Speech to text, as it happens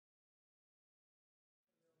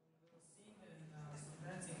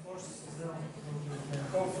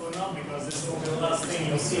this will be the last thing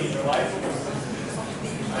you'll see in your life.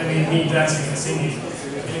 I mean, me dancing and singing.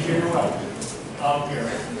 Can you hear me well? Okay,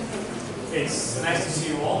 right. It's nice to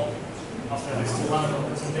see you all after these two wonderful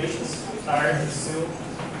presentations. Tired still.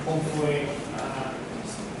 Hopefully,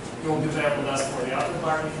 you'll be there with us for the after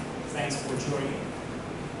party. Thanks for joining.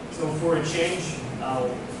 So for a change, I'll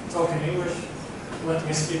talk in English. Let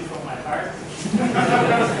me speak from my heart.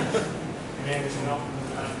 In English, you know,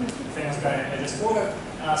 famous guy I just quoted.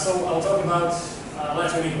 So I'll talk about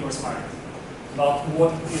Latvian e-commerce market, about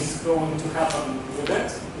what is going to happen with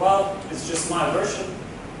it. Well, it's just my version,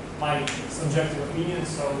 my subjective opinion,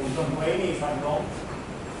 so don't blame me if I'm wrong.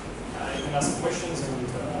 You can ask questions and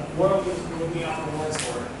work with me afterwards,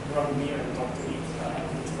 or grab me and talk to me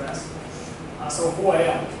in class. So who I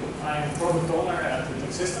am? I'm product owner at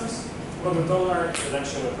Tech Systems. Product owner is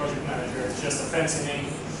actually a project manager. It's just a fancy name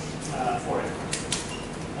for it.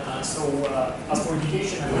 As for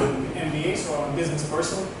education, I'm doing MBA, so I'm a business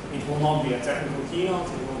person. It will not be a technical keynote.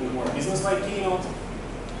 It will be more business-like keynote.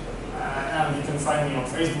 And you can find me on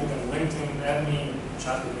Facebook and LinkedIn, add me,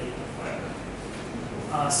 chat with me, whatever.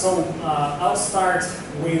 I'll start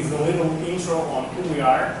with a little intro on who we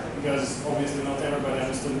are, because obviously not everybody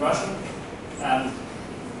understood Russian, and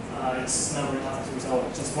it's never enough to tell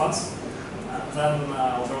it just once. Then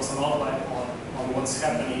I'll throw some outline on what's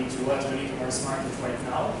happening to Latvian e-commerce market right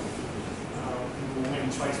now. We'll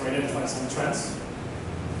maybe try to identify some trends.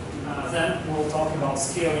 Then we'll talk about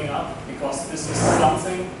scaling up, because this is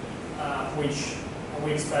something which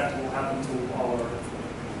we expect will happen to our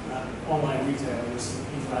online retailers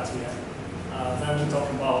in Latvia. Then we'll talk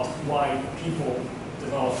about why people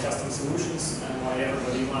develop custom solutions and why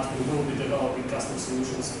everybody in Latvia will be developing custom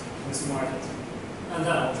solutions in this market. And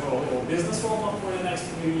then I'll throw a little business roadmap for the next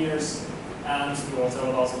few years, and we'll tell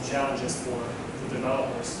about some challenges for the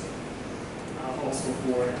developers, also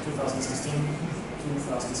for 2016,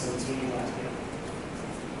 2017 in Latvia.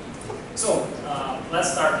 So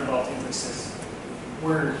let's start about Intersys.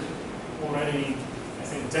 We're already, I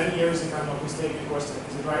think, 10 years, if I'm not mistaken, of course,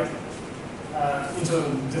 is it right? Into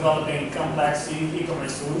developing complex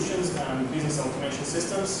e-commerce solutions and business automation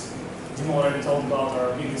systems. Jim already told about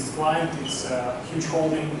our biggest client. It's a huge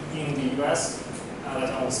holding in the US that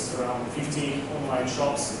owns around 50 online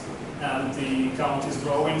shops, and the count is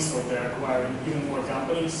growing, so they're acquiring even more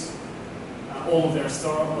companies. All of their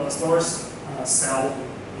stores sell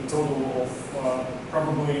a total of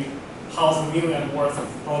probably 500,000 worth of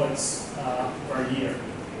products per year.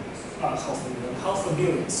 500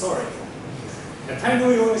 million, sorry. A tiny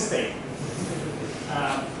little mistake.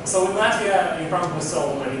 So in Latvia, you probably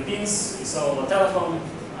saw already pins, you saw a telephone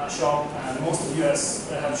shop, and most of US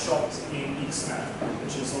have shopped in XNet,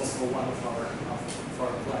 which is also one of our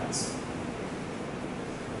clients.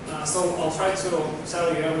 So I'll try to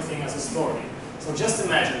tell you everything as a story. So just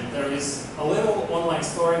imagine there is a little online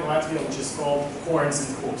store in Latvia which is called Horns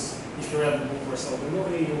and Hooves. If you read the book or saw the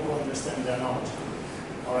movie, you will understand the analogy.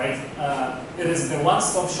 All right, it is the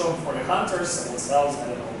one-stop shop for the hunters, and it sells, I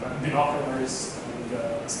don't know, binoculars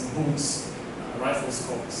and some boots, rifle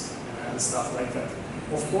scopes, and stuff like that.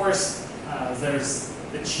 Of course, there's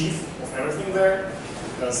the chief of everything there,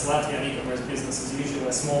 because Latvian e-commerce business is usually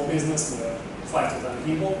a small business with 5 to 10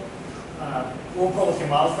 people. We'll call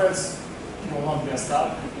him Alfred. He will not be a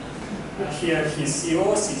star. Here he's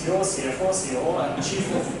CEO, CTO, CFO, COO, and chief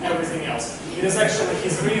of everything else. It is actually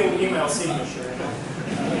his real email signature.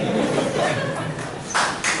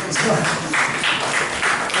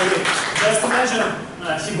 Okay, just imagine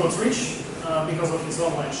he got rich because of his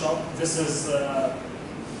online shop. This is a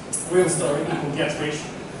real story. People get rich.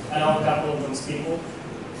 I know a couple of those people.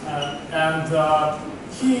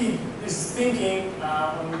 He is thinking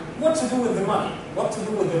what to do with the money, what to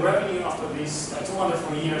do with the revenue after these 2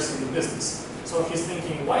 wonderful years in the business. So he's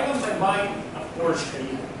thinking, why don't I buy a Porsche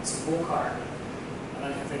Cayenne? It's a cool car. And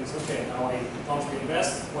then he thinks, okay, now I don't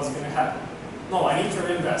reinvest, what's going to happen? No, I need to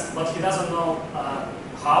reinvest, but he doesn't know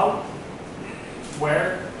how,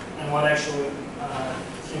 where, and what actually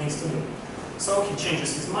he needs to do. So he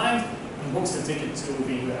changes his mind and books a ticket to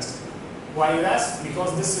the US. Why US?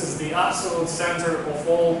 Because this is the absolute center of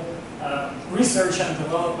all research and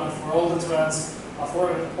development for all the trends,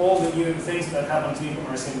 for all the new things that happen to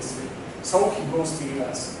e-commerce industry. So he goes to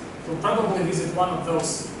US. He'll probably visit one of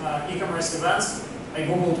those e-commerce events. I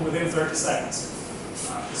googled within 30 seconds.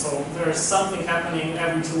 So there's something happening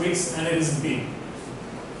every 2 weeks, and it is big.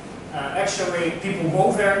 Actually, people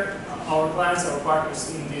go there. Our clients, our partners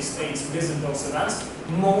in these states visit those events,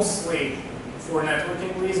 mostly for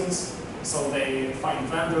networking reasons. So they find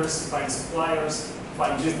vendors, find suppliers,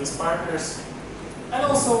 find business partners, and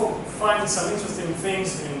also find some interesting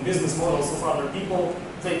things in business models of other people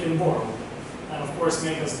they can borrow, and of course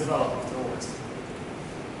make us develop afterwards.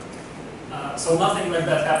 So nothing like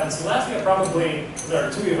that happens in Latvia. Probably there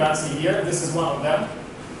are 2 events a year. This is one of them.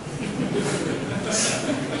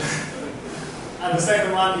 And the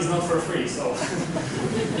second one is not for free, so.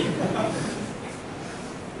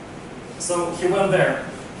 So he went there,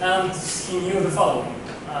 and he knew the following.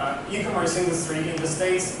 E-commerce industry in the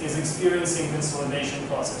States is experiencing consolidation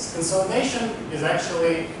process. Consolidation is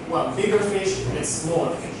actually, well, bigger fish, it's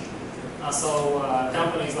smaller fish.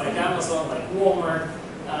 Companies like Amazon, like Walmart,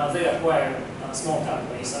 they acquire small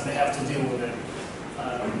companies and they have to deal with it.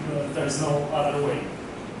 There's no other way.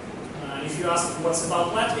 If you ask what's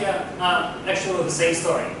about Latvia, actually the same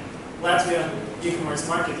story. Latvian e-commerce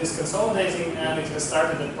market is consolidating, and it has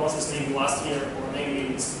started that process maybe last year or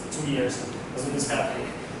maybe it's 2 years as it is happening.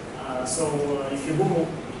 If you Google,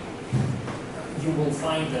 you will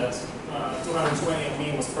find that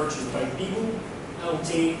 220 was purchased by Bigu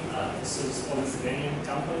LT. This is a Lithuanian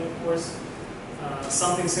company, of course.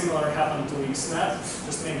 Something similar happened to XNet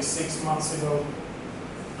just maybe 6 months ago.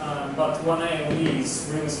 But 1AOE is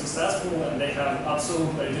really successful, and they have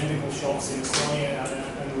absolutely identical shops in Estonia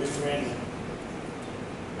and Lithuania.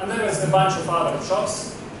 And there is a bunch of other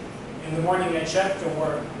shops. In the morning I checked, there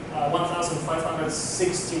were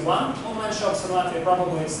 1,561 online shops in Latvia.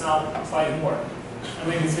 Probably it's now 5 more. And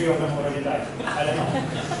maybe 3 of them already died. I don't know.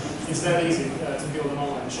 It's that easy to build an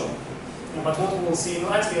online shop. But what we will see in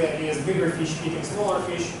Latvia is bigger fish eating smaller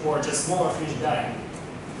fish, or just smaller fish dying.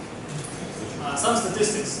 Some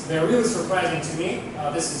statistics, they're really surprising to me.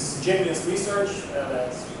 This is Genius research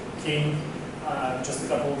that came just a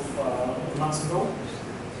couple of months ago.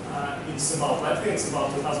 It's about Latvia, it's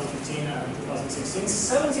about 2015 and 2016.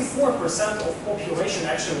 74% of population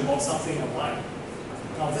actually bought something online.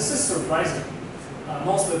 Now this is surprising.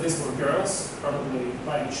 Most of these were girls, probably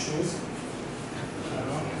buying shoes,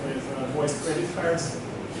 with boys' credit cards.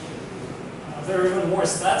 There are even more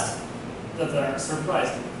stats that are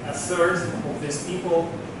surprising. A third of these people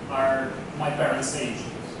are my parents' age.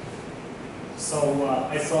 So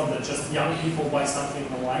I thought that just young people buy something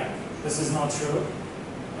online. This is not true.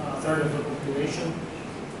 A third of the population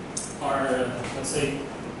are, let's say,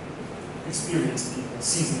 experienced people,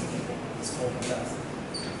 seasoned people, let's call them that.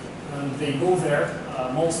 And they go there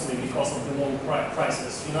mostly because of the low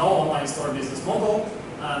prices. You know, online store business model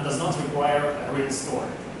does not require a real store.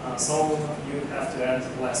 So you have to add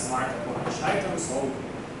less markup on each item, so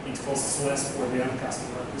it costs less for the end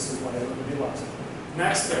customer. This is what everybody loves.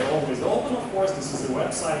 Next, they're always open, of course. This is a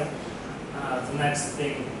website. The next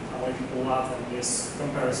thing why people love them is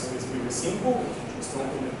comparison is really simple. Just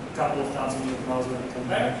open a couple of tabs in your browser and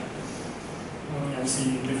compare. And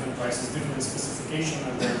see different prices, different specification,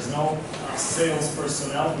 and there is no sales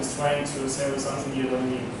personnel who's trying to sell you something you don't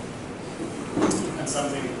need. And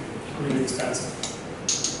something really expensive.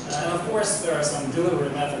 And of course, there are some delivery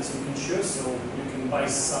methods you can choose, so you can buy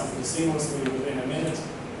something seamlessly within a minute,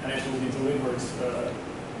 and it will be delivered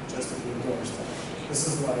just at your doorstep. This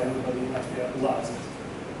is why everybody in Latvia loves it.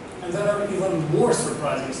 And there are even more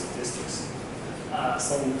surprising statistics.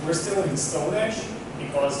 So we're still in Stone Age,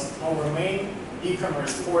 because our main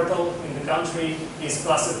e-commerce portal in the country is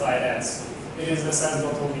classified ads. It is the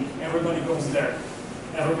sense.lv. Everybody goes there.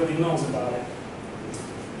 Everybody knows about it.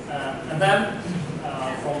 And then,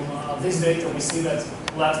 from this data, we see that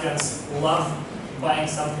Latvians love buying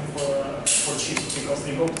something for cheap, because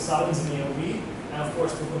they go to thousands in LV, and of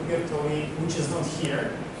course to LV, which is not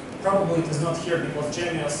here. Probably it is not here because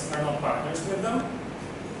Genius are not partners with them,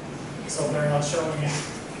 so they're not showing it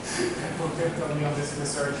on this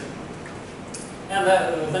research. And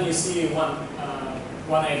then you see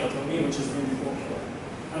 1A.lv, which is really popular.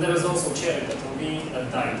 And there is also Cherry.lv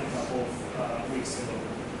that died a couple of weeks ago.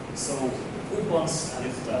 So coupons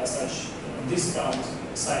and such discount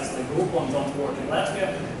sites like Groupon don't work in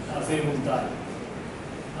Latvia, they will die.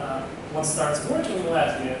 What starts working in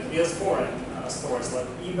Latvia is foreign stores like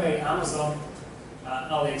eBay, Amazon,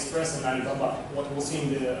 AliExpress, and Alibaba. What we'll see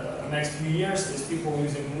in the next few years is people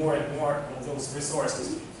using more and more of those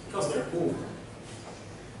resources because they're cool.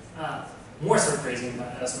 More surprising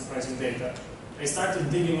data. I started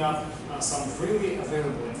digging up some freely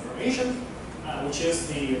available information, which is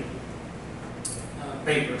the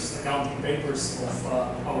papers, accounting papers of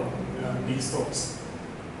our big stores.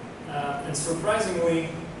 And surprisingly,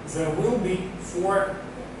 there will be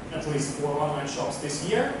at least four online shops this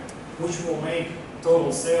year, which will make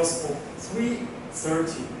total sales of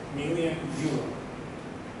 330 million euro.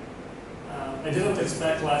 I didn't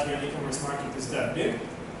expect Latvian e-commerce market is that big,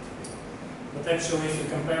 but actually if you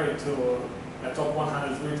compare it to a top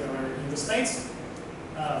 100 retailer in the States.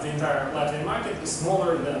 The entire Latvian market is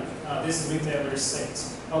smaller than this retailer's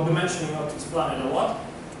sales. I'll be mentioning not to explain it a lot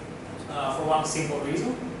for one simple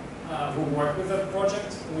reason. We worked with that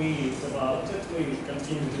project, we developed it, we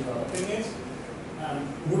continue developing it, and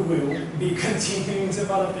we will be continuing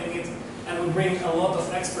developing it, and we bring a lot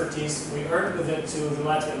of expertise we earned with it to the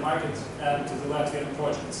Latvian market and to the Latvian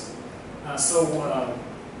projects.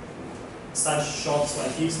 Such shops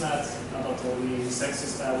like Xnet, not only Sexy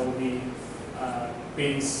Style will be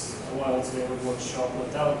Pins, loyalty reward shop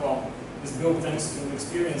like DevClub, is built thanks to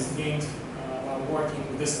experience gained while working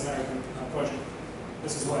with this American project.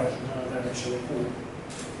 This is why they're actually cool.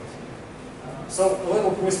 So a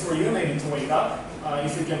little quiz for you, maybe to wake up.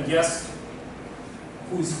 If you can guess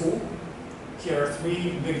who is who, here are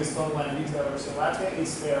three biggest online retailers in Latvia.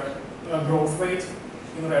 It's their growth rate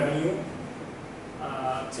in revenue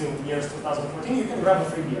till years 2014. You can grab a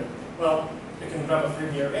free beer. Well, you can grab a free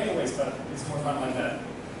beer anyways, but it's more fun like that.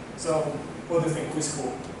 So, what do you think? Who is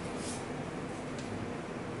who?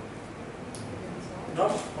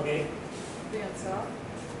 No? Okay.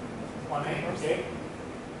 1A, okay.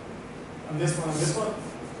 And this one and this one?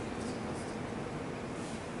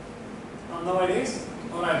 No ideas?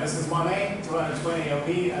 Alright, this is 1A, 220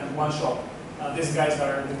 LP, and one shop. These guys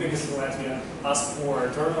are the biggest in Latvia as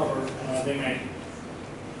for turnover they make.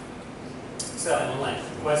 Selling online.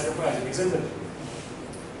 Quite surprising, isn't it?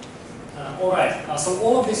 Alright, so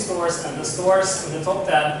all of these stores and the stores in the top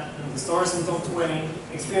 10 and the stores in the top 20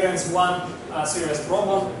 experience one serious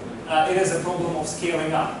problem. It is a problem of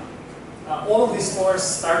scaling up. All of these stores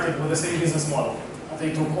started with the same business model.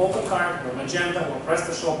 They took OpenCart or Magenta or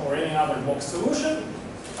PrestaShop or any other box solution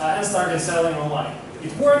and started selling online.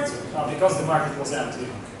 It worked because the market was empty,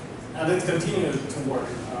 and it continued to work.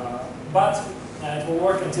 But it will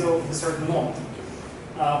work until a certain moment.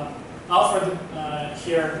 Alfred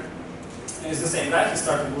here is the same guy. He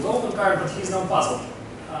started with OpenCart, but he's now puzzled.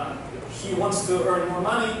 He wants to earn more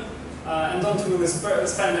money and don't really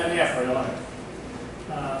spend any effort on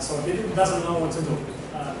it. So he doesn't know what to do.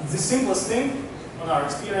 The simplest thing, on our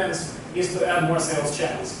experience, is to add more sales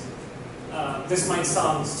channels. This might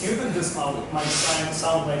sound stupid, this might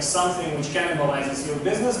sound like something which cannibalizes your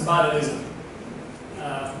business, but it isn't.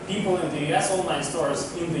 People in the US, online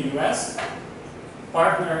stores in the US,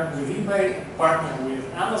 partner with eBay, partner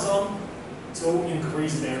with Amazon to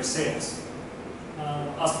increase their sales.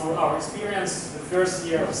 As for our experience, the first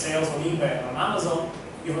year of sales on eBay and on Amazon,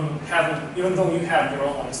 even though you have your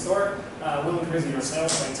online store, will increase your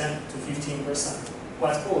sales by 10 to 15%.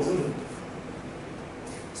 Quite cool, isn't it?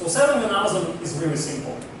 So selling on Amazon is really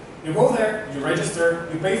simple. You go there, you register,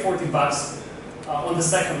 you pay 40 bucks on the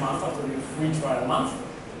second month after your free trial month.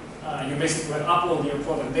 You basically upload your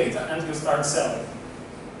product data and you start selling.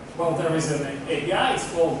 Well, there is an API,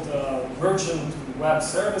 it's called Merchant Web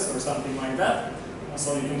Service or something like that.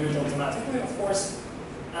 So you can do it automatically, of course.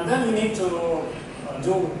 And then you need to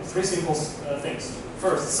do three simple things.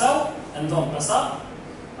 First, sell and don't mess up.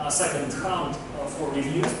 Second, hunt for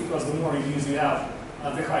reviews, because the more reviews you have,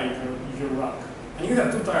 the higher you rank. And you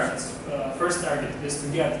have two targets. First target is to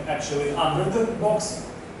get actually under the box,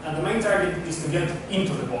 and the main target is to get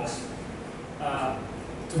into the box.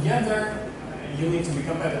 To get there, you need to be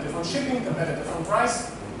competitive on shipping, competitive on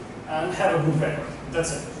price, and have a good record.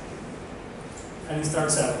 That's it. And you start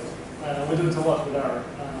selling. We do it a lot with our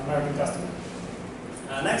American customers.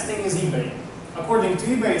 Next thing is eBay. According to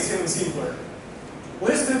eBay, it's even simpler.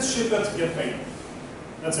 List it, ship it, get paid.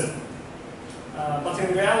 That's it. But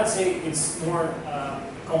in reality, it's more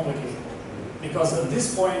complicated. Because at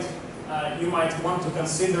this point, you might want to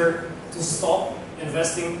consider to stop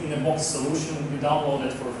investing in a box solution you download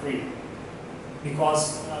it for free.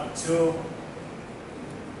 Because to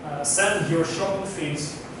send your shopping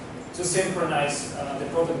feeds, to synchronize the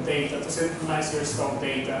product data, to synchronize your stock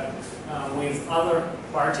data with other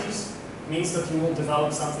parties, means that you will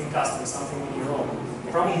develop something custom, something on your own.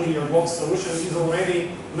 Probably your box solution is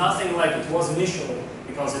already nothing like it was initially,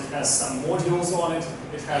 because it has some modules on it,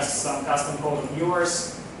 it has some custom code of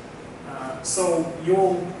yours. So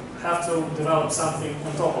you'll have to develop something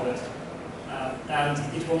on top of it. And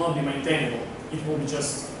it will not be maintainable. It will be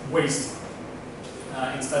just waste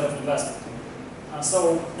instead of investment.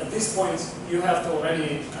 So at this point, you have to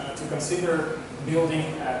already to consider building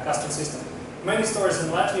a custom system. Many stores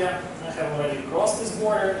in Latvia have already crossed this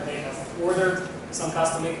border. They have ordered some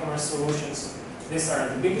custom e-commerce solutions. These are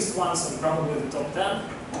the biggest ones, and probably the top 10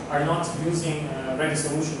 are not using ready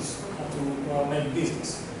solutions to make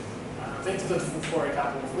business. They did it for a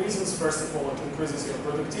couple of reasons. First of all, it increases your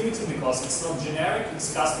productivity because it's not generic,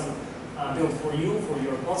 it's custom built for you, for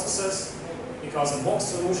your processes. because a box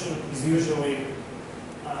solution is usually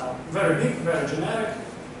very big, very generic.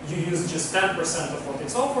 You use just 10% of what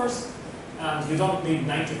it offers, and you don't need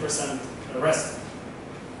 90% the rest.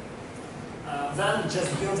 Then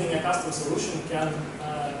just building a custom solution can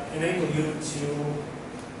enable you to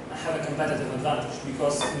have a competitive advantage,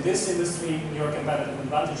 because in this industry, your competitive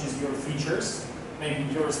advantage is your features, maybe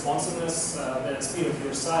your responsiveness, the speed of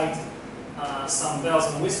your site, some bells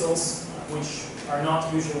and whistles, which are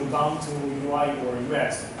not usually bound to UI or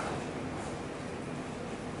UX.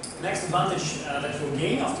 Next advantage that you'll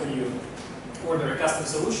gain after you order a custom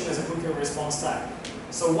solution is a quicker response time.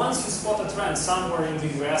 So once you spot a trend somewhere in the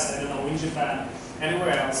US, I don't know, in Japan,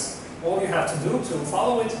 anywhere else, all you have to do to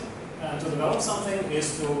follow it and to develop something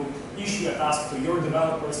is to issue a task to your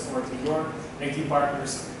developers or to your IT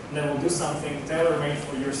partners, and they will do something tailor-made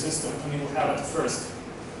for your system, and you will have it first.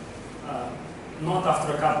 Not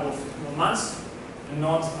after a couple of months, and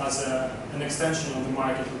not as an extension of the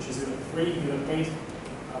market, which is either free, either paid,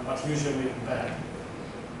 but usually bad.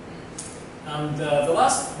 And the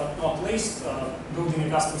last but not least, building a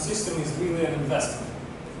custom system is really an investment.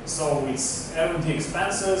 So it's R&D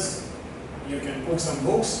expenses, you can book some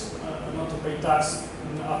books, not to pay tax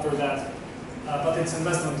after that, but it's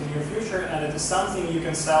investment in your future, and it is something you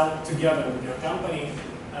can sell together with your company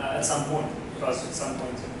at some point, because at some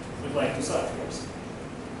point you'd like to sell, of course,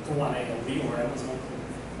 to one ALV or Amazon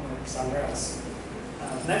or somewhere else.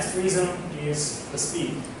 Next reason is the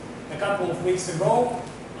speed. A couple of weeks ago,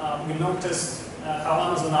 we noticed how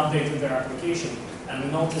Amazon updated their application, and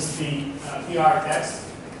we noticed the PR text,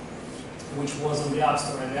 which was on the App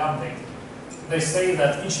Store in the update. They say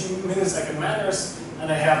that each millisecond matters, and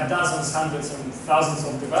they have dozens, hundreds, and thousands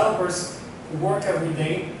of developers who work every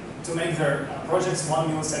day to make their projects 1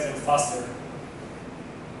 millisecond faster.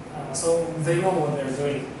 So they know what they're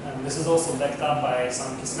doing, and this is also backed up by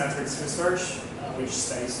some Kissmetrics research, which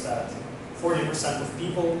states that 40% of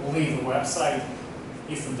people leave a website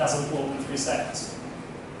if it doesn't load in 3 seconds.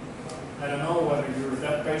 I don't know whether you're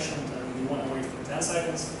that patient and you want to wait for 10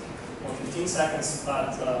 seconds or 15 seconds,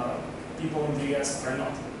 but people in the US are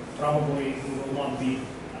not. Probably we will not be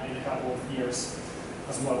in a couple of years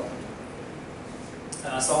as well.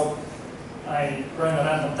 So I ran a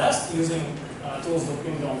random test using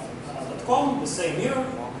tools.pingdom.com, the same here.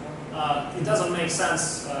 It doesn't make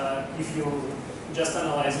sense if you just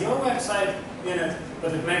analyze your website in it,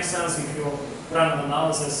 but it makes sense if you run an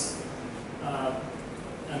analysis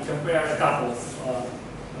and compare a couple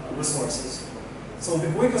of resources. So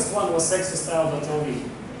the quickest one was sexystyle.lv.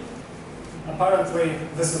 Apparently,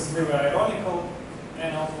 this is really ironical, you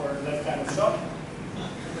know, for that kind of shop.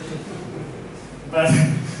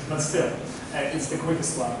 but still, it's the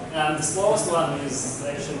quickest one. And the slowest one is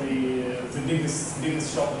actually the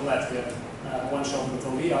biggest shop in Latvia. One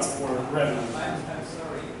shop.lv asked for revenue. I'm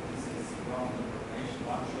sorry, this is wrong information.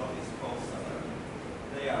 One shop is called Seller.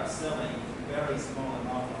 They are selling very small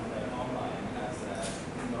amount on their online as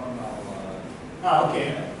a normal. Okay.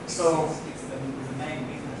 So it's the main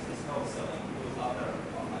business is wholesaling to other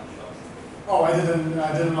online shops. Oh, I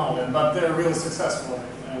didn't know that, but they're really successful.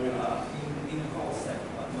 In wholesale,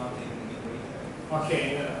 but not in retail.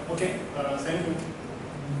 Okay. Thank you.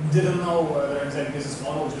 Didn't know their exact business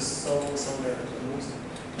model, just so their books.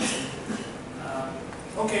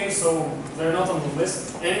 Okay, so they're not on the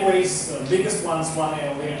list. Anyways, the biggest ones, 1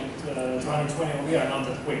 ALV and 220 ALV, are not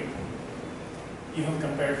that quick, even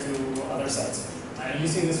compared to other sites. You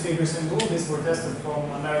see these figures in blue. These were tested from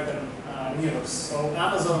American users. So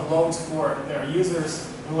Amazon loads for their users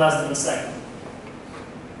in less than a second,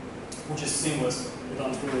 which is seamless. You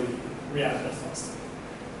don't really react that fast.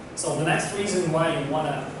 So the next reason why you want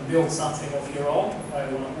to build something of your own, why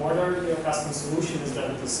you want to order your custom solution, is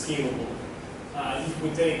that it is scalable. If we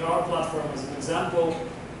take our platform as an example,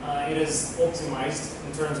 it is optimized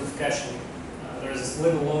in terms of caching. There is this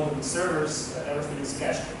little load on the servers, everything is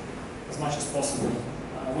cached as much as possible.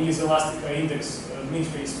 We use Elastic Index.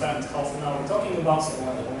 Dmitry spent half an hour talking about, so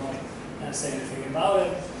I will not say anything about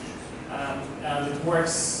it. And it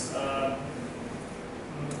works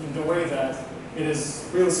in the way that it is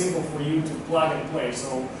really simple for you to plug and play.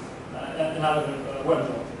 So another web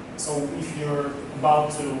node. So if you're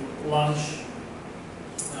about to launch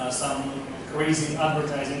some crazy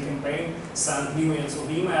advertising campaign, send millions of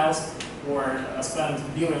emails, or spend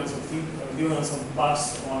billions of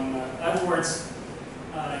bucks on AdWords,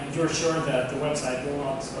 you're sure that the website will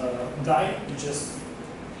not die. You just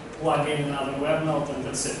plug in another web node and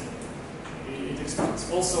that's it. It expands.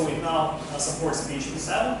 Also, it now supports PHP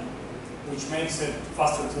 7, which makes it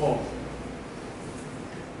faster to load.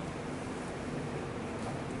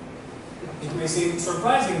 It may seem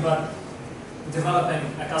surprising, but developing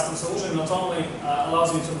a custom solution not only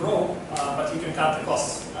allows you to grow, but you can cut the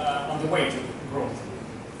costs on the way to growth.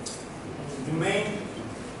 The main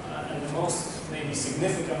and the most maybe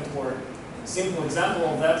significant or simple example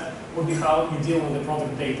of that would be how you deal with the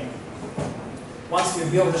product data. Once you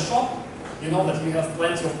build the shop, you know that you have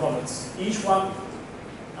plenty of products. Each one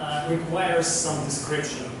requires some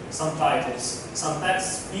description, some titles, some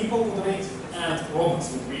text people would read, and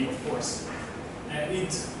robots would read, of course.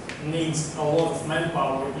 It needs a lot of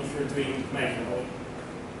manpower if you're doing it manually.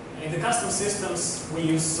 In the custom systems, we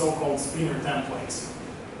use so-called spinner templates.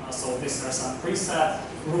 So these are some preset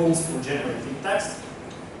rules for generating text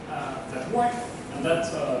that work and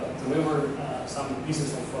that deliver some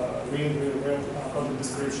pieces of real product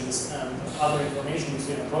descriptions and other information you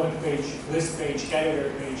see on a product page, list page,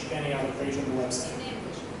 category page, any other page on the website. In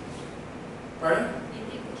English. Pardon? In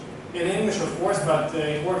English. In English, of course, but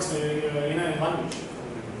it works in any language.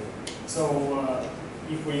 So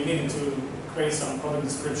if we needed to create some product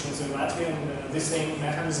descriptions in Latvian, the same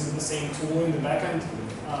mechanism, the same tool in the backend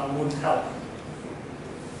would help.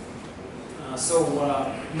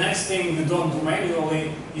 Next thing you don't do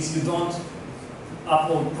manually is you don't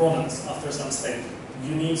upload products after some state.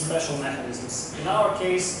 You need special mechanisms. In our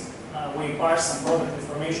case, we parse some product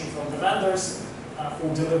information from the vendors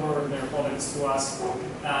who deliver their products to us,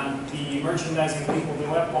 and the merchandising people, the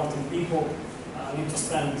web content people, need to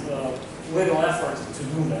spend little effort to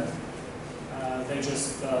do that. They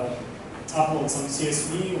just upload some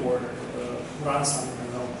CSV or run some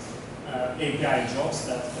API jobs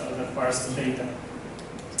that parse the data,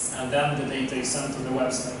 and then the data is sent to the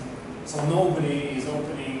website. So nobody is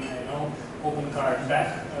opening, open cart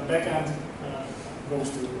backend, goes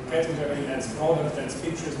to category, adds product, adds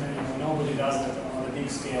pictures menu. Nobody does that on a big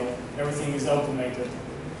scale. Everything is automated.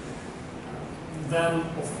 Then,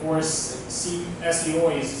 of course,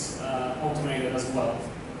 SEO is automated as well.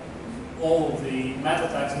 All of the meta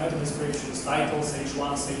tags, meta descriptions, titles,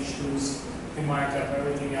 H1s, H2s, the markup,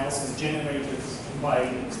 everything else is generated by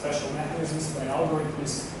special mechanisms, by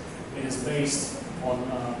algorithms. It is based on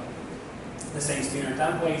the same spinner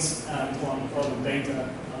templates and on product data,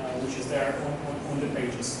 which is there on the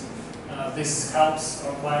pages. This helps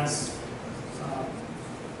our clients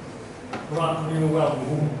run really well in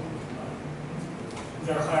Google.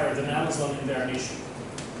 They're higher than Amazon in their niche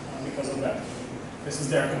because of that. This is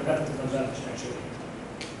their competitive advantage, actually.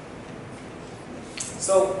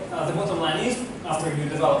 So the bottom line is, after you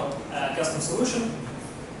develop a custom solution,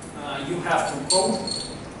 you have to code,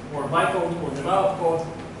 or bytecode, or develop code,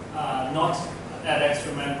 not add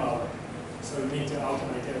extra manpower. So you need to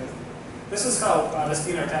automate everything. This is how the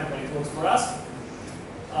spinner template looks for us.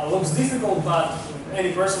 Looks difficult, but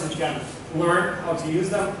any person can learn how to use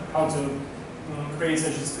them, how to create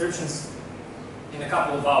such descriptions in a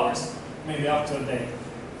couple of hours, maybe up to a day.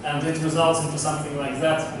 And it results into something like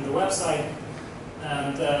that on the website.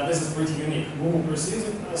 And this is pretty unique. Google perceives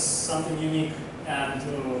it as something unique, and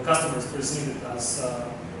customers perceive it as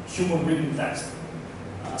human-written text.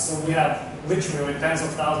 So we have literally tens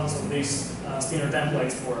of thousands of these spinner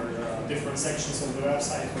templates for different sections of the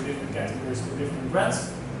website, for different categories, for different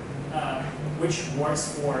brands, which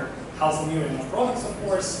works for 500,000 of products, of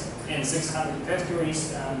course, in 600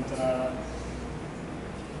 categories, and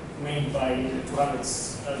made by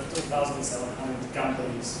 2,700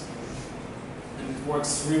 companies. And it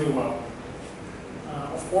works really well.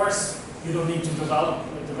 Of course, you don't need to develop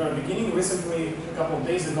at the very beginning. Recently, a couple of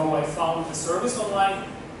days ago, I found a service online.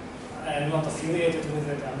 I'm not affiliated with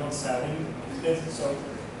it, I'm not selling it. So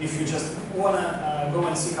if you just want to go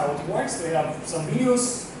and see how it works, they have some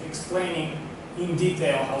videos explaining in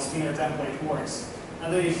detail how spinner template works.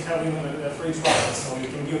 And they have even a free trial, so you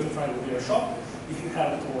can give it a try with your shop. If you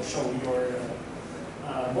have it, or show your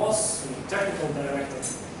boss, your technical director.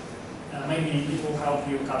 Maybe it will help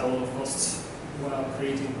you cut a lot of costs while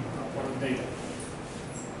creating product data.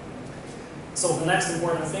 So the next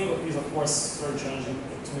important thing is, of course, search engine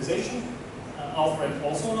optimization. Alfred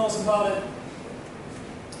also knows about it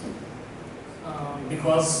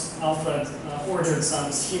because Alfred ordered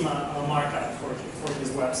some schema markup for his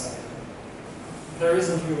website. There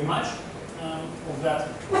isn't really much of that.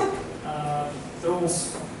 The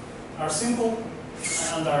rules are simple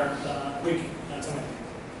and are quick to make.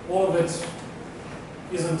 All of it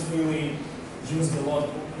isn't really used a lot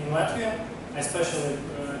in Latvia. I especially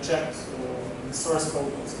checked the source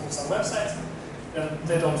code of some websites, and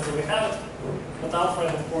they don't really have it. But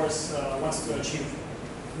Alfred, of course, wants to achieve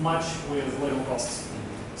much with little costs.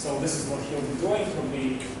 So this is what he'll be doing. He'll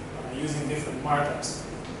be using different markups.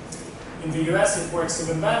 In the US, it works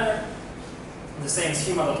even better. The same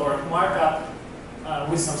schema.org markup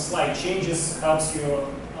with some slight changes, helps you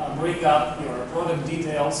bring up your product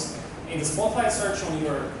details in the Spotlight search on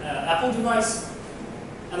your Apple device.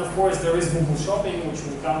 And of course, there is Google Shopping, which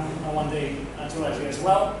will come one day to Latvia as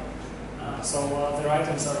well. So their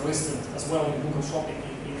items are listed as well in Google Shopping,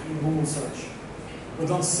 in Google search. We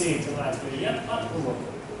don't see it in Latvia yet, but we will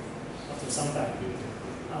after some time.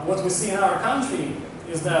 What we see in our country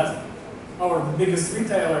is that our biggest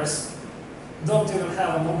retailers don't even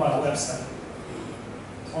have a mobile website.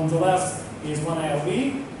 On the left is one ALV,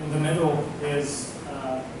 in the middle is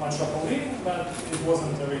one shop only, but it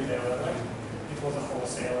wasn't a retailer, right? It was a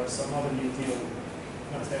wholesaler, so not a big deal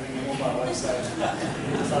not having a mobile website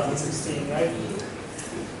in 2016, right?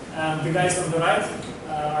 And the guys on the right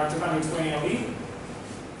are 220 LE.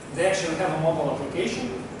 They actually have a mobile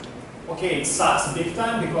application. Okay, it sucks big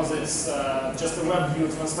time because it's just a web view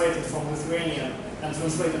translated from Lithuanian and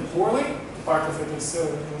translated poorly. Part of it is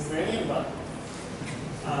still Lithuanian, but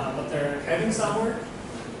they're heading somewhere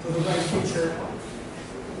to the right future.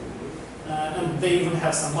 And they even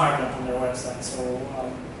have some markup on their website. So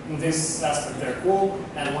in this aspect, they're cool,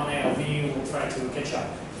 and one ALV will try to catch up,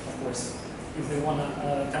 of course, if they want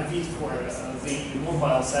to compete for the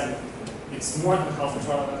mobile segment. It's more than half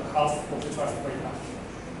of the traffic right now.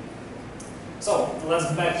 So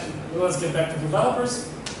let's get back to developers.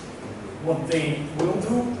 What they will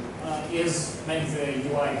do is make the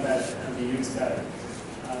UI better and the UX better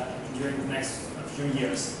during the next few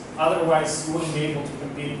years. Otherwise, you wouldn't be able to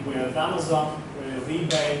compete with Amazon, with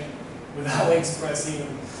eBay, with AliExpress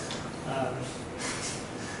even.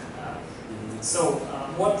 So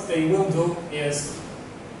what they will do is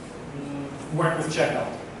work with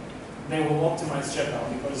checkout. They will optimize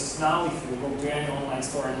checkout, because now if you go to any online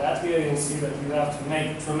store in Latvia, you'll see that you have to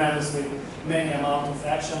make tremendously many amount of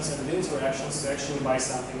actions and interactions to actually buy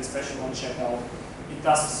something, especially on checkout. It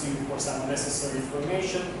asks you for some unnecessary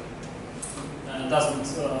information, and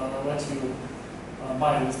doesn't let you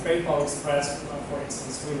buy with PayPal Express, for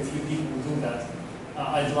instance. Really few people do that.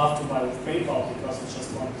 I'd love to buy with PayPal because it's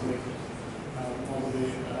just one click.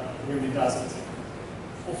 Nobody really does it.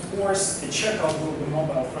 Of course, the checkout will be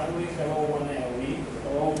mobile friendly. Hello, one ALE.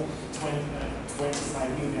 Hello,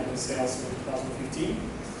 25 million in sales in 2015.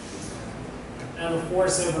 And of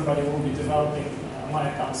course, everybody will be developing My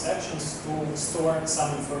Account sections to store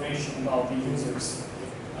some information about the users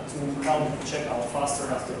to help them check out faster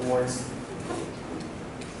afterwards.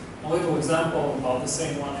 A little example about the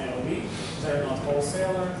same one ALE. They're not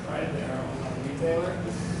wholesaler, right? They are online retailer.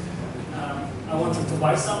 I wanted to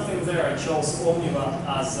buy something there. I chose Omniva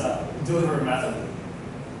as a delivery method.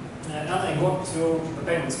 And I got to the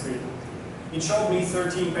payment screen. It showed me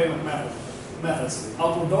 13 payment methods.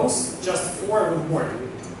 Out of those, just 4 would work.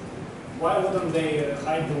 Why wouldn't they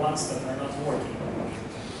hide the ones that are not working?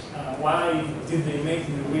 Why did they make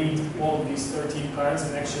me read all these 13 cards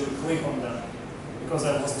and actually click on them? Because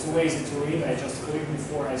I was too lazy to read, I just clicked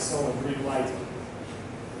before I saw a green light.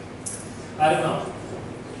 I don't know.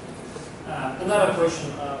 Another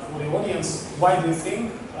question for the audience: why do you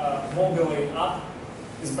think mobile app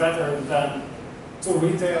is better than 2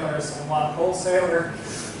 retailers and 1 wholesaler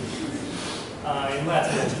in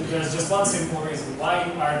Latvia? There's just one simple reason. Why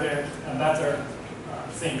are they a better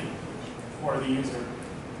thing for the user?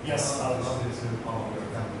 Yes, Alex.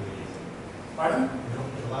 Pardon? It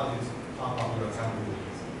allows you to pop up your account really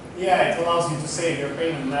easy. Yeah, it allows you to save your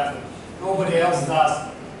payment method. Nobody else does.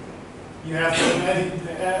 You have to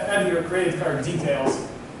add your credit card details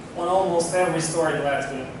on almost every store in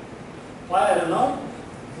Latvia. Why? I don't know.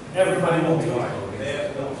 Everybody will do it. They are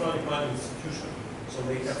an electronic money institution, so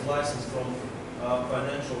they have license from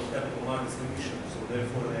Financial Capital Markets Commission, so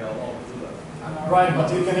therefore they are allowed to do that. Right,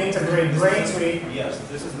 but you can integrate Braintree. Yes,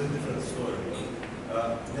 this is the different story.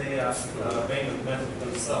 They are payment method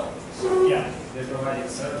themselves. Yeah. They're providing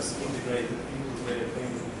service integrated into their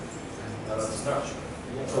payment structure.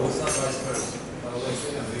 So it's not vice versa. Well, the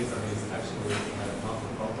second reason is actually not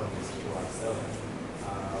the companies who are selling.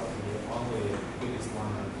 The only biggest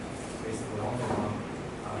one, basically only one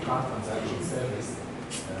card transaction service.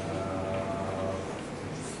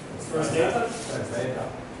 First Data? First Data.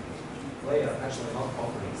 They are actually not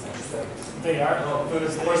offering such service. They are. No,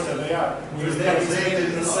 Of course that they are. First Data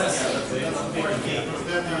is necessary.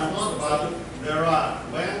 But there are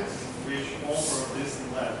banks which offer this in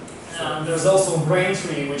Latvia. There's also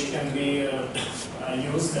Braintree, which can be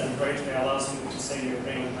used, and Braintree allows you to save your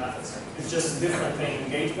payment methods. It's just a different thing,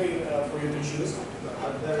 gateway for you to choose.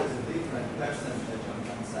 But there is a different percentage on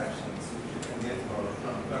transactions which you can get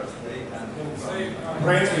from First Data and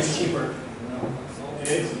Braintree is cheaper. No. It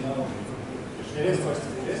is? No. It is First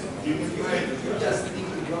Data. It is? You just need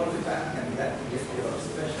to go to the bank and get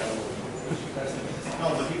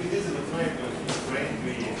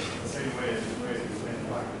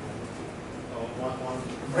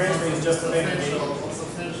is just a on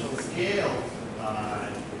substantial scale,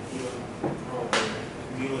 even probably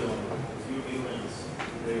few millions,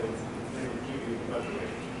 they will give you better rate.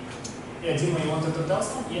 Yeah, Dima, you wanted to tell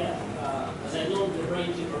something? Yeah, as I know, the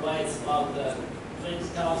Braintree provides about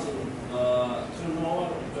 20,000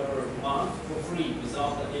 turnover per month for free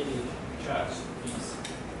without any charge fees.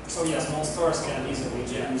 So yeah, small stores can easily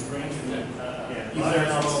use Braintree. If But they're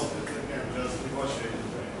not. again, just negotiate the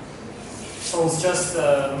rate. So it's just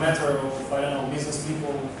a matter of, I don't know, business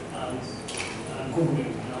people and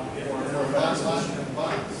Googling, you know, or better solution.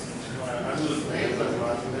 Banks, I just named them,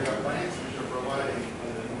 but there are banks which are providing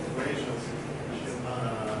integrations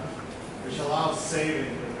which allow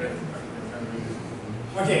saving the credit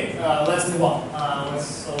card. Okay, let's move on.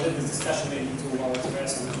 So let this discussion maybe to our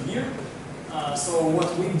interest here. So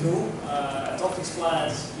what we do at Optics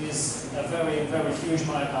Planet is a very, very huge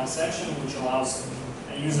My Account section, which allows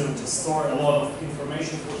a user to store a lot of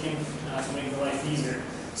information for him to make the life easier.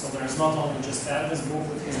 So there's not only just address book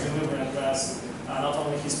with his delivery address, not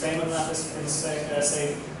only his payment method is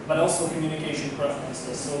saved, but also communication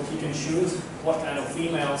preferences. So he can choose what kind of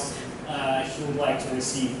emails he would like to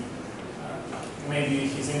receive. Maybe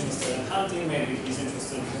he's interested in hunting, maybe he's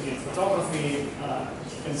interested in photography,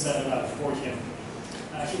 he can set it up for him.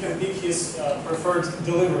 He can pick his preferred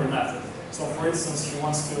delivery method. So for instance, he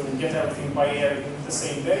wants to get everything by air the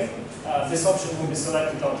same day. This option will be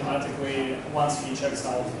selected automatically once he checks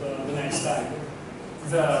out the next time.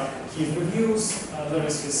 His reviews, there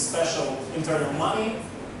is his special internal money.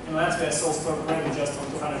 In Latvia, sole store credit just on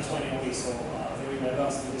 220 a week, so they really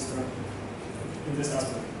advanced in this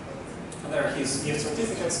aspect. There are his gift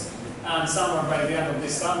certificates, and by the end of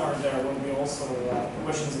this summer, there will be also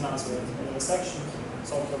questions and answers in the section,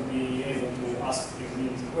 so he'll be able to ask if he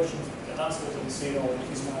needs questions, get answers, and see all of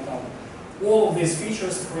his My Account. All of these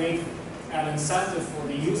features create an incentive for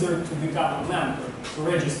the user to become a member, to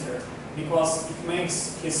register, because it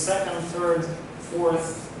makes his second, third,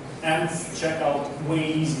 fourth, nth checkout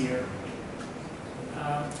way easier.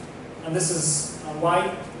 And this is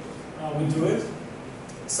why we do it.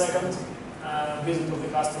 Second, visit of the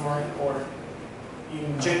customer, or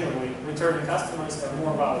in generally, returning customers are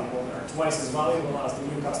more valuable. They are twice as valuable as the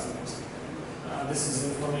new customers. This is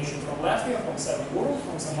information from Latvia, from 7 World,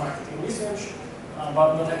 from some marketing research,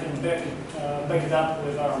 but I can back it up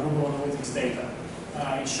with our Google Analytics data.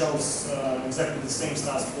 It shows exactly the same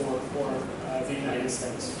stats for the United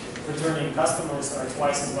States. Returning customers are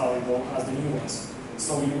twice as valuable as the new ones.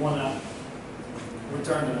 So you want to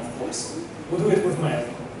return them, of course. We do it with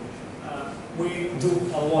mailing. We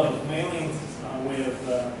do a lot of mailing with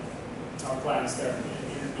our clients there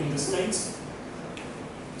in the States.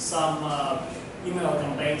 Some email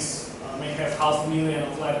campaigns may have 500,000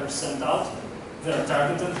 of letters sent out. They're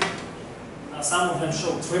targeted. Some of them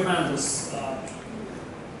show tremendous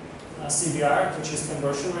CVR, which is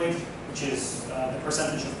conversion rate, which is the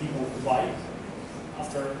percentage of people who buy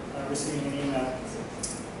after receiving an email.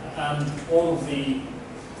 And all of the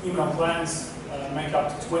email clients make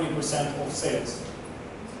up to 20% of sales.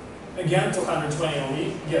 Again, 220 a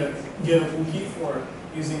week, get a cookie for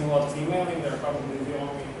using a lot of emailing. They're probably the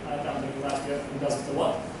only company in Latvia who does it a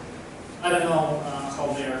lot. I don't know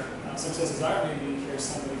how their successes are. Maybe here's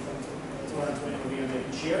somebody from 220 a week they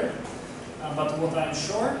can share. But what I'm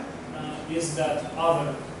sure is that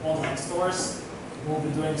other online stores will be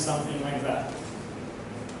doing something like that.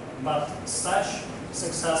 But such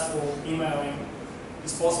successful emailing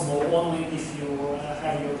is possible only if you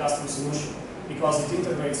have your custom solution, because it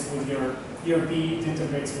integrates with your ERP, it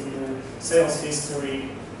integrates with your sales history,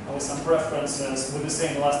 with some preferences, with the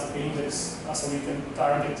same elastic index, so you can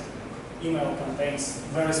target email campaigns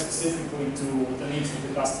very specifically to the needs of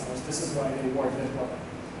the customers. This is why they work that well.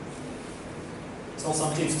 So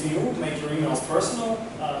some tips to you: make your emails personal.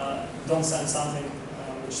 Don't send something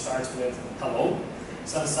which starts with hello.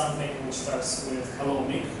 Send something which starts with hello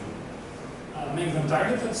Nick. Make them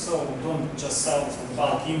targeted, so don't just sell some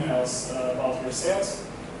bulk emails about your sales.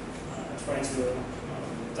 Try to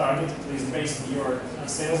target at least based on your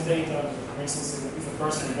sales data. For instance, if a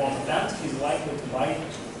person bought a tent, he's likely to buy,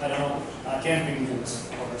 I don't know, camping boots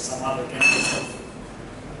or some other camping stuff.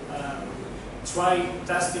 Try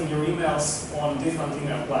testing your emails on different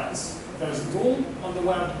email plans. There's a tool on the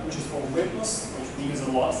web which is called Witness, which we use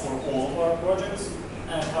a lot for all of our projects,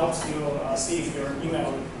 and it helps you see if your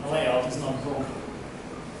email layout is not broken.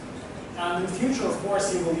 And in the future, of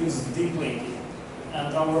course, you will use deep linking,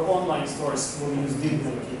 and our online stores will use deep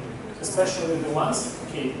linking, especially the ones,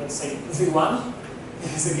 okay, let's say the one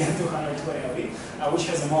is again 220 a week, which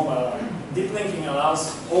has a mobile app. Deep linking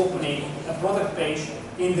allows opening a product page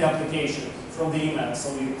in the application from the email.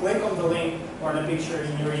 So you click on the link or the picture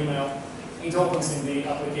in your email, it opens in the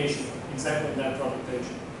application, exactly that product page.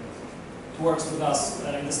 It works with us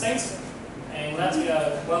in the States. In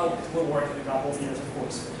Latvia, well, it will work in a couple of years, of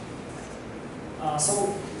course. So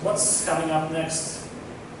what's coming up next?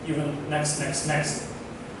 Even next.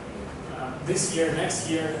 This year, next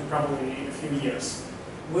year, and probably in a few years.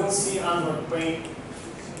 We'll see Android Pay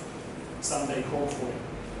someday, hopefully.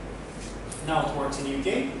 Now it works in UK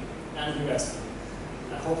and US.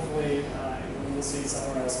 Hopefully, we will see it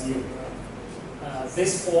somewhere else in Europe.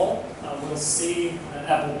 This fall, we'll see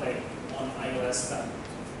Apple Pay on iOS 10.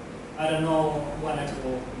 I don't know when it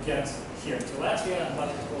will get here to Latvia, but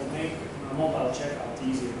it will make mobile checkout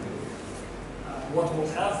easier. What we'll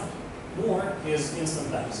have more is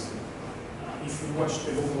instant apps. If you watch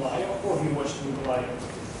the Google I/O, or you watch Google I/O.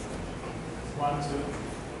 1, 2,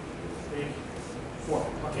 3, 4.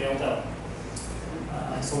 Okay, I'll tell.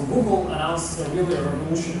 So Google announced a really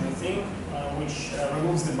revolutionary thing, which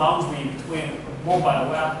removes the boundary between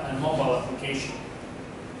mobile web and mobile application.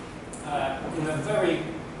 In a very,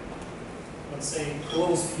 let's say,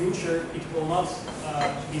 close future, it will not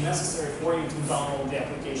be necessary for you to download the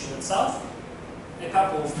application itself. A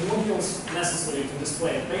couple of modules necessary to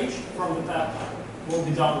display a page from the tab will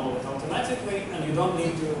be downloaded automatically, and you don't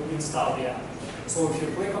need to install the app. So if you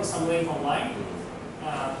click on some link online,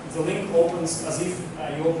 the link opens as if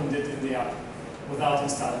you opened it in the app without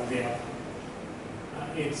installing the app.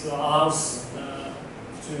 It allows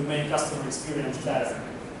to make customer experience better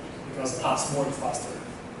because apps work faster.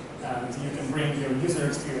 And you can bring your user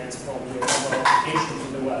experience from your mobile application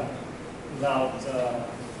to the web without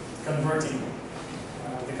converting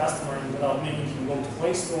the customer and without making him go to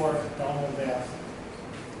Play Store, download the app.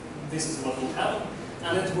 This is what will happen.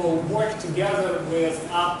 And it will work together with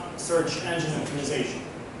app search engine optimization.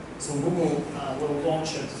 So Google will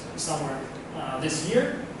launch it somewhere this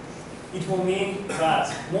year. It will mean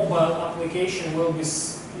that mobile application will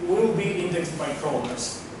be indexed by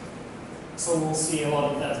crawlers. So we'll see a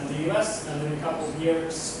lot of that in the US, and in a couple of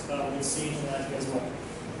years we'll see it in Latvia as well.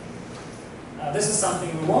 This is something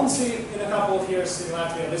we won't see in a couple of years in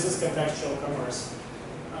Latvia. This is contextual commerce.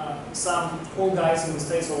 Some cool guys in the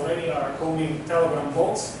States already are coding Telegram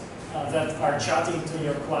bots that are chatting to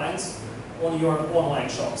your clients on your online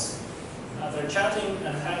shops. They're chatting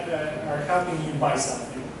and are helping you buy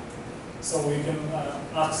something. So you can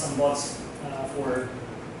ask some bots for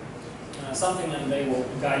something, and they will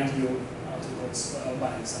guide you towards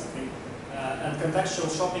buying something. And contextual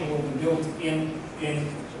shopping will be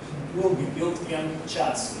built in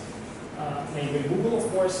chats. Maybe Google, of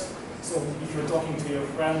course. So if you're talking to your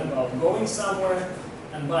friend about going somewhere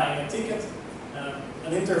and buying a ticket,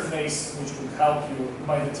 an interface which would help you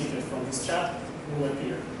buy the ticket from this chat will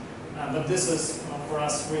appear. But this is, for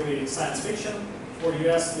us, really science fiction. For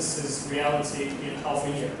US, this is reality in half a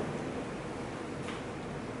year.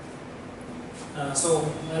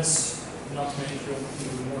 So let's not make you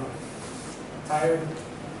even more tired.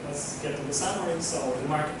 Let's get to the summary. So the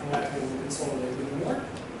market in Latvia will consolidate even more.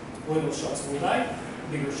 Little shops will die.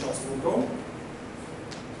 Bigger shops will grow.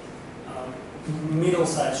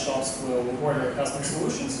 Middle-sized shops will order custom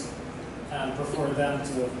solutions and prefer them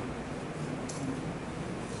to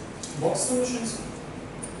box solutions.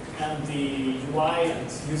 And the UI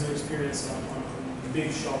and user experience on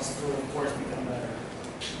big shops will, of course, become better.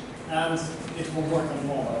 And it will work on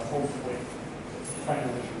mobile, hopefully,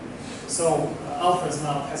 finally. So Alfred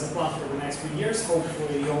now has a plan for the next few years.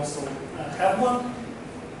 Hopefully, you also have one.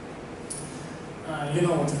 You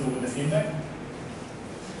know what to do with the feedback.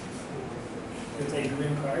 You take a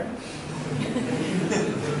green card.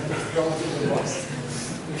 Go to the box.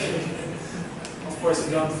 Of course,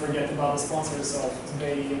 you don't forget about the sponsors of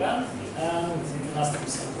today's event, and you can ask them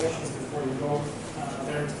some questions before you go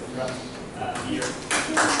there to the ground here.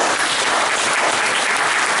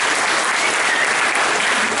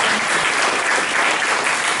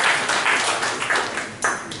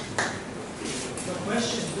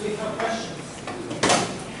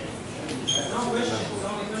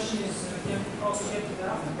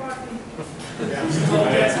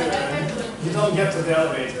 You don't get to the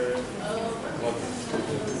elevator.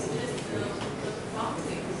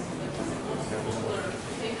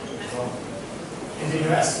 In the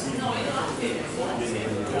US? No, in Latvia.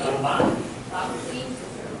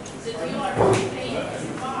 That you are paying for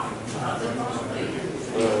your car.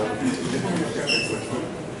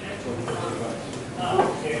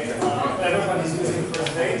 Okay. Everybody's using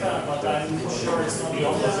first data, but I'm sure it's not the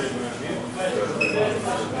opposite.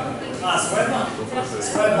 Swedbank.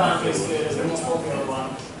 Swedbank is the most popular one.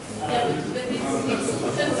 I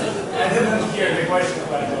didn't hear the question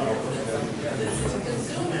quite well.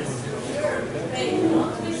 consumers, you're paying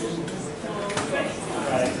monthly for credit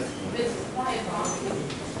cards. Right. With via banking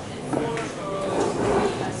and for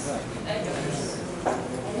as evidence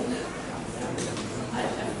owner. I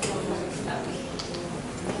have to establish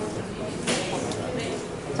more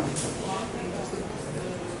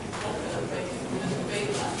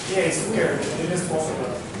Yeah, it's weird. It is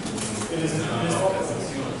possible. It is possible.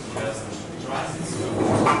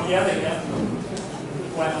 Yeah, they can.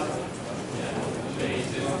 Why not?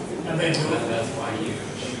 And they do. That's why you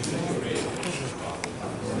should integrate.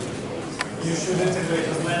 You should integrate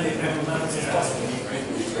as many payment methods as possible.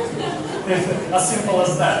 As simple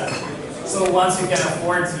as that. So once you can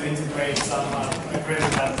afford to integrate some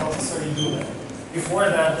credit card processor, you do that. Before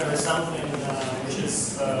that, there is something which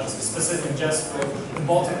is specific just for the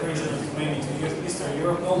Baltic region and maybe to Eastern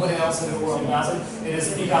Europe. Nobody else in the world does it. It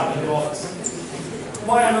is pick up in the office.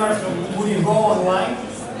 Why on earth would you go online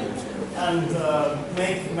and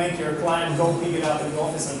make your client go pick it up in the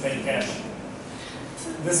office and pay cash?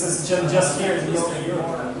 This is just here in Europe.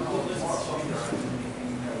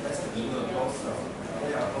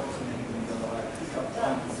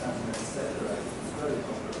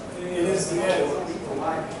 It is, yeah.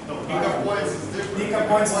 Pickup points is different. Pickup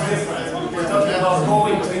points are different. We're talking about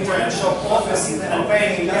going to internet shop office and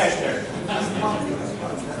paying in cash there.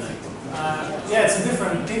 Yeah, it's a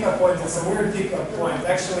different pickup point. It's a weird pickup point.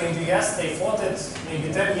 Actually, in the US, they fought it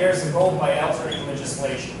maybe 10 years ago by altering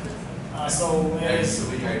legislation. So it is.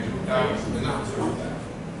 Actually, I do have an answer to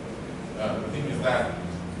that. The thing is that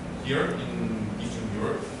here in Eastern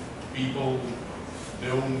Europe, people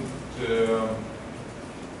don't.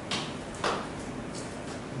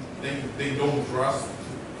 They don't trust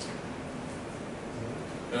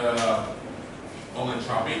online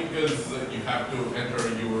shopping because you have to enter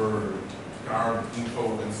your card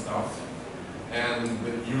info and stuff, and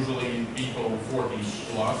usually people 40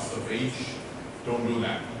 plus of age don't do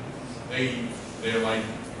that. They're like,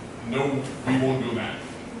 no, we won't do that,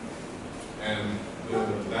 and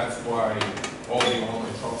that's why all the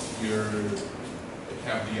online shops here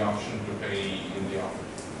have the option to pay in the office.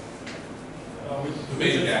 We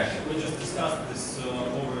just discussed this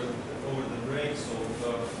over the break, so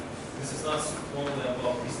this is not only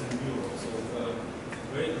about Eastern Europe. So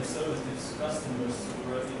very conservative customers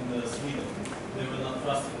were in Sweden. They were not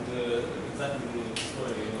trusting exactly the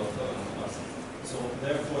story about us. So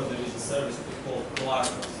therefore there is a service called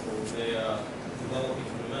Klarna. So they are developing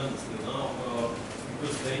tremendously now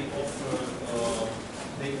because they offer,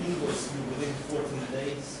 they invoice you within 14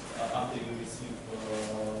 days after you receive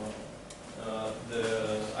the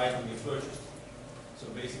item you purchased. So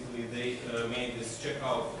basically they made this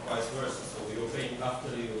checkout vice versa. So you're paying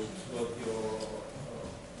after you got your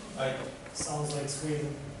item. Sounds like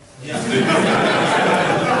Sweden. Yeah.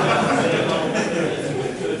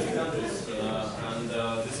 Countries, and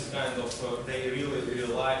this is kind of, they really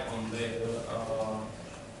rely on the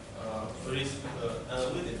risk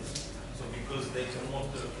analytics. So because they cannot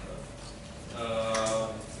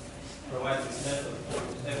provide this method for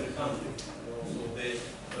every country. So they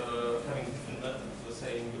having different methods, let's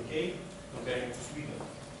say in UK comparing to Sweden.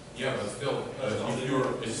 Yeah, but still, if you're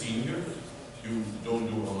a senior, you don't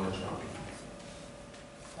do online shopping.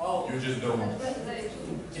 Well, You just don't.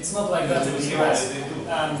 it's not like that in the US.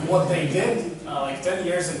 And what they did like 10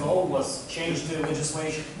 years ago was change the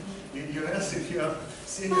legislation. In US, if you are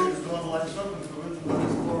senior, you do online shopping, you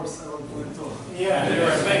will score 7.2. Yeah, they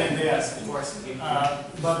are paying in the US, of course.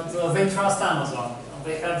 But they trust Amazon.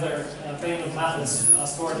 They have their payment methods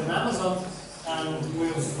stored in Amazon. And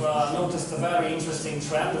we've noticed a very interesting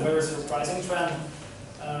trend, a very surprising trend.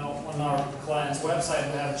 On our client's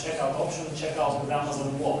website, we have a checkout option, checkout with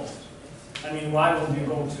Amazon Wallet. I mean, why would you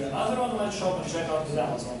go to another online shop and check out with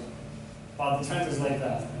Amazon? But the trend is like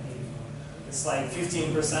that. It's like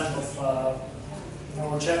 15% of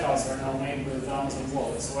our checkouts are now made with Amazon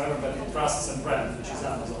Wallet. So everybody trusts a brand, which is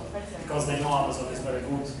Amazon, because they know Amazon is very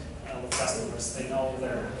good with customers. They know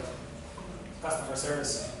their customer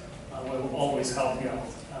service will always help you out.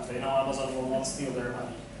 And they know Amazon will not steal their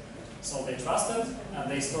money. So they trust it, and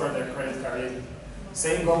they store their credit card in.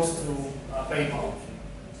 Same goes to PayPal.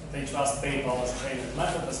 They trust PayPal as a payment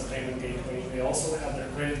method, as a payment gateway. They also have their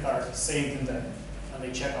credit card saved in there, and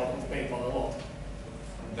they check out with PayPal a lot.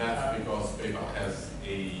 That's because PayPal has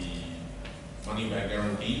a money back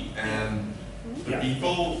guarantee, and the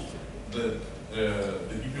people that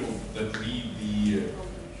read the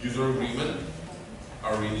user agreement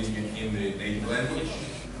are reading it in the native language.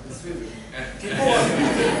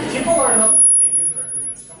 People are not reading user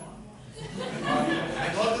agreements, come on.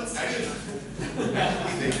 Actually,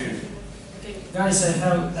 they do. Okay. Guys, I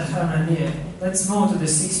have an idea. Let's move to the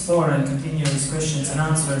sixth floor and continue with questions and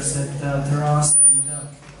answers that there are asked. And,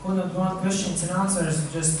 who don't want questions and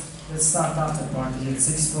answers, just let's start after party at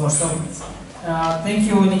sixth floor. So, thank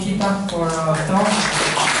you, Nikita, for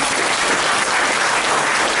talk.